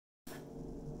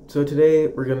So today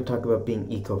we're going to talk about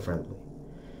being eco-friendly.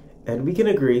 And we can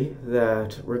agree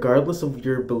that regardless of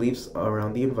your beliefs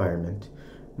around the environment,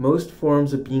 most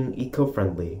forms of being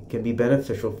eco-friendly can be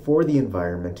beneficial for the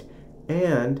environment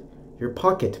and your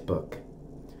pocketbook.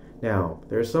 Now,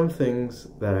 there are some things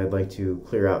that I'd like to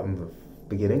clear out in the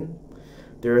beginning.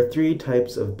 There are three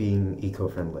types of being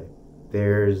eco-friendly.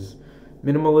 There's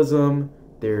minimalism,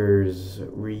 there's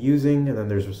reusing, and then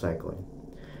there's recycling.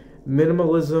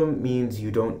 Minimalism means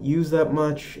you don't use that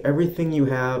much. Everything you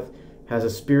have has a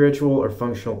spiritual or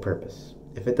functional purpose.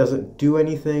 If it doesn't do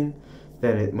anything,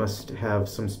 then it must have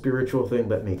some spiritual thing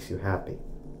that makes you happy.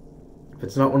 If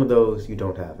it's not one of those, you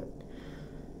don't have it.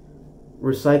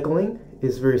 Recycling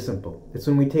is very simple. It's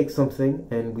when we take something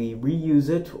and we reuse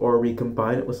it or we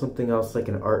combine it with something else like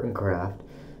an art and craft,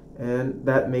 and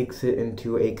that makes it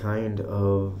into a kind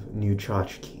of new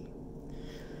tchotchke.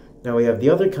 Now we have the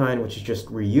other kind, which is just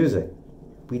reusing.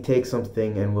 We take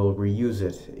something and we'll reuse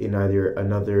it in either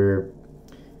another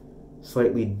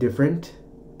slightly different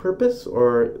purpose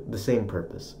or the same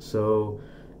purpose. So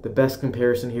the best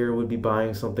comparison here would be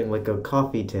buying something like a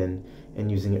coffee tin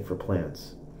and using it for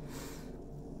plants.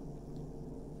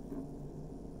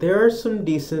 There are some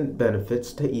decent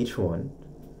benefits to each one,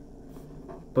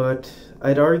 but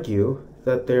I'd argue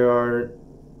that there are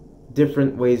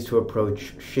different ways to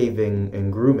approach shaving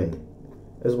and grooming,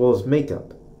 as well as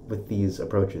makeup, with these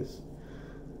approaches.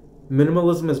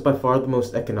 Minimalism is by far the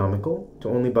most economical, to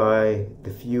only buy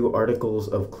the few articles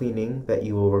of cleaning that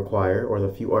you will require, or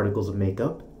the few articles of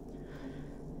makeup.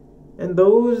 And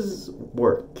those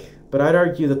work, but I'd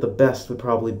argue that the best would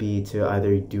probably be to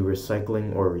either do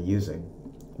recycling or reusing,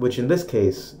 which in this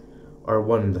case are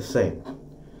one and the same.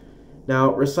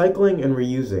 Now, recycling and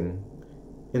reusing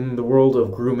in the world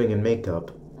of grooming and makeup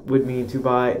would mean to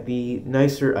buy the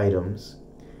nicer items,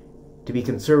 to be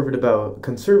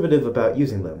conservative about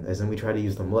using them, as in we try to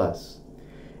use them less,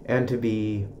 and to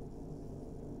be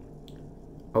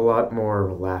a lot more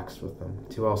relaxed with them,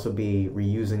 to also be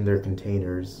reusing their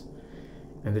containers,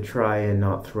 and to try and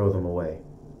not throw them away.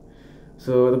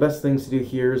 So the best things to do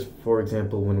here is, for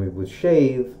example, when we would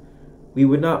shave, we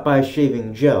would not buy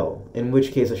shaving gel, in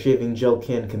which case a shaving gel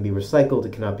can be recycled,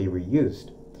 it cannot be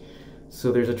reused.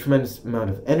 So there's a tremendous amount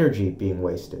of energy being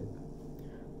wasted.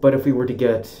 But if we were to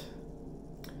get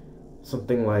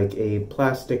something like a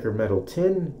plastic or metal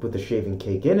tin with a shaving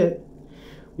cake in it,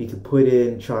 we could put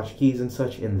in tchotchkes and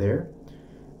such in there.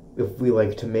 If we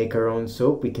like to make our own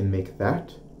soap, we can make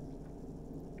that.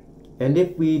 And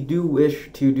if we do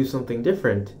wish to do something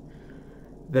different,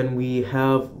 then we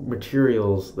have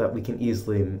materials that we can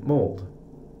easily mold.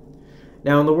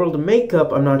 Now, in the world of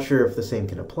makeup, I'm not sure if the same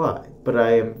can apply, but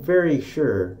I am very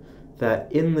sure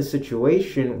that in the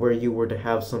situation where you were to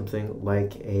have something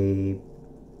like a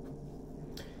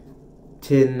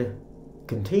tin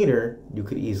container, you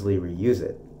could easily reuse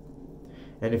it.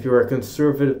 And if you are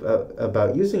conservative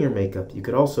about using your makeup, you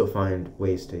could also find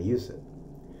ways to use it.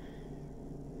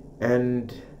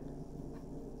 And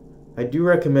I do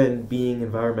recommend being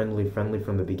environmentally friendly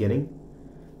from the beginning,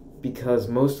 because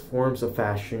most forms of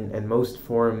fashion and most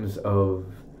forms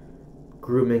of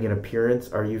grooming and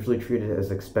appearance are usually treated as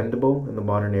expendable in the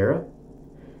modern era.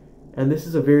 And this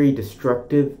is a very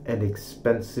destructive and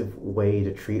expensive way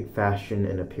to treat fashion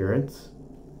and appearance.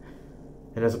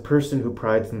 And as a person who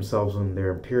prides themselves on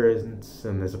their appearance,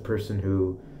 and as a person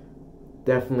who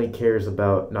definitely cares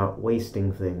about not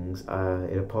wasting things,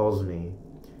 it appalls me.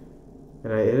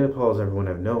 And it appalls everyone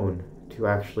I've known to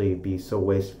actually be so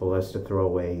wasteful as to throw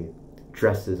away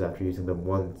dresses after using them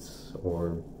once,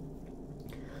 or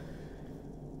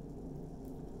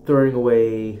throwing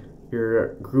away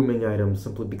your grooming items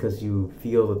simply because you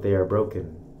feel that they are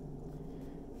broken.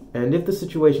 And if the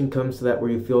situation comes to that where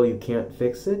you feel you can't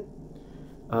fix it,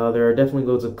 there are definitely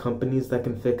loads of companies that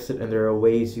can fix it, and there are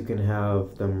ways you can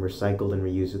have them recycled and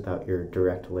reused without your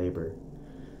direct labor.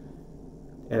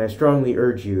 And I strongly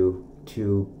urge you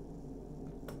to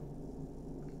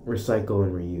recycle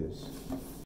and reuse.